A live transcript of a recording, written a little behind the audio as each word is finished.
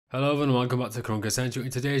Hello everyone, welcome back to Krunker Central.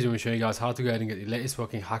 In today's video, I'm going to show you guys how to go ahead and get the latest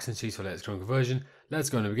working hacks and cheats for the latest Krunker version. Let's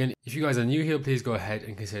go and begin. If you guys are new here, please go ahead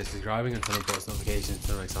and consider subscribing and turn on post notifications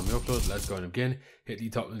to the next time we upload. Let's go and begin. Hit the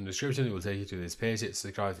top link in the description, it will take you to this page. Hit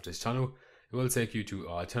subscribe to this channel. It will take you to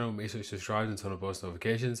our channel. Make sure you're subscribed and turn on post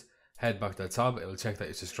notifications. Head back to the tab, it will check that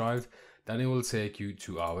you're subscribed. Then it will take you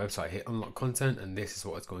to our website. Hit unlock content and this is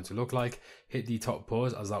what it's going to look like. Hit the top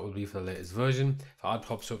pause as that will be for the latest version. If ad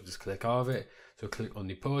pops up, just click out of it. So click on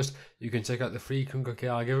the post. You can check out the free Krunker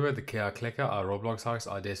KR giveaway, the KR clicker, our Roblox hacks,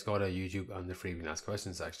 our Discord, our YouTube, and the freebie ask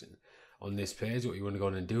questions section. On this page, what you want to go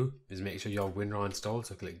on and do is make sure your WinRAR are installed.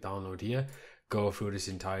 So click download here. Go through this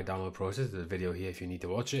entire download process. There's a video here if you need to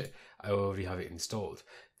watch it. I already have it installed.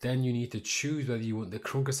 Then you need to choose whether you want the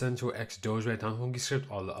Krunker Central X Dogeray Downfunky script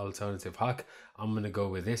or the alternative hack. I'm going to go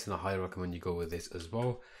with this and I highly recommend you go with this as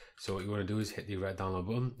well. So what you want to do is hit the red download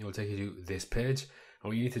button. It will take you to this page. And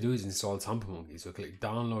what you need to do is install Tampermonkey. So click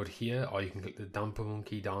download here, or you can click the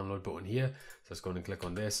Tampermonkey download button here. So let's go and click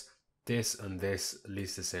on this. This and this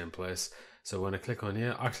leads to the same place. So when I click on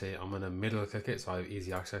here, actually I'm going to middle click it so I have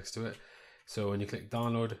easy access to it. So when you click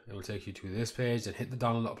download, it will take you to this page and hit the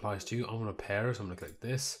download that applies to you. I'm going to pair it, so I'm going to click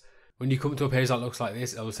this. When you come to a page that looks like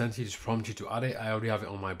this, it will essentially just prompt you to add it. I already have it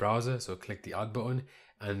on my browser, so click the add button.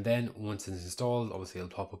 And then once it's installed, obviously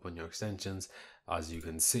it'll pop up on your extensions, as you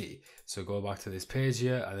can see. So go back to this page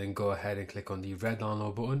here and then go ahead and click on the red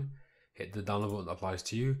download button. Hit the download button that applies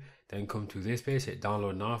to you. Then come to this page, hit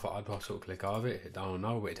download now. If ad pops up, click out of it, hit download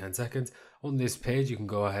now, wait 10 seconds. On this page, you can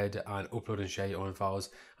go ahead and upload and share your own files,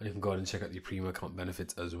 and you can go ahead and check out the premium account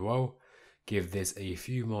benefits as well. Give this a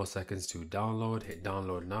few more seconds to download, hit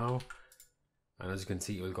download now. And as you can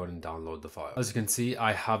see, it will go ahead and download the file. As you can see,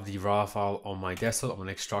 I have the RAR file on my desktop. I'm going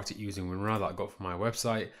to extract it using WinRAR that I got from my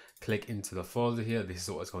website. Click into the folder here. This is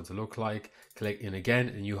what it's going to look like. Click in again,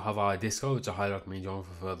 and you have our Discord, which I highly recommend joining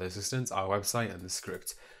for further assistance, our website, and the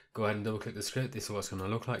script. Go ahead and double click the script. This is what it's going to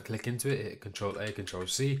look like. Click into it, hit Control A, Control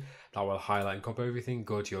C. That will highlight and copy everything.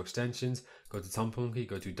 Go to your extensions, go to Tampermonkey,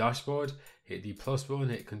 go to Dashboard, hit the plus button,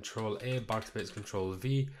 hit Control A, backspace, Control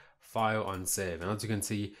V, file and save. And as you can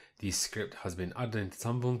see, the script has been added into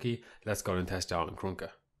Tampermonkey. Let's go and test it out in Krunker.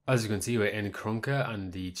 As you can see, we're in Krunker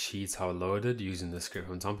and the cheats are loaded using the script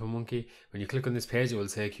from Tampermonkey. When you click on this page, it will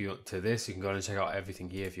take you to this. You can go and check out everything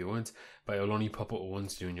here if you want, but it will only pop up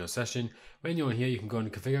once during your session. When you're in here, you can go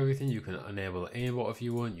and configure everything. You can enable aimbot if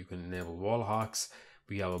you want. You can enable wall hacks.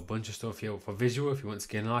 We have a bunch of stuff here for visual. If you want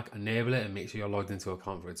skin hack, enable it and make sure you're logged into an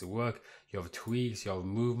account for it to work. You have tweaks, you have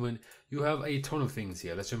movement, you have a ton of things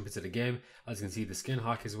here. Let's jump into the game. As you can see, the skin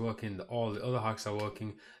hack is working, all the other hacks are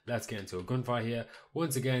working. Let's get into a gunfight here.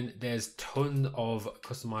 Once again, there's ton of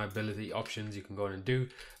customizability options you can go in and do.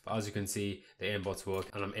 But as you can see, the aimbots work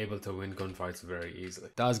and I'm able to win gunfights very easily.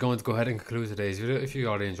 That is going to go ahead and conclude today's video. If you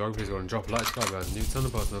already enjoyed, please go and drop a like, subscribe, and new ton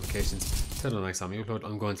of post notifications. Till the next time you upload,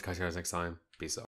 I'm going to catch you guys next time. Peace out.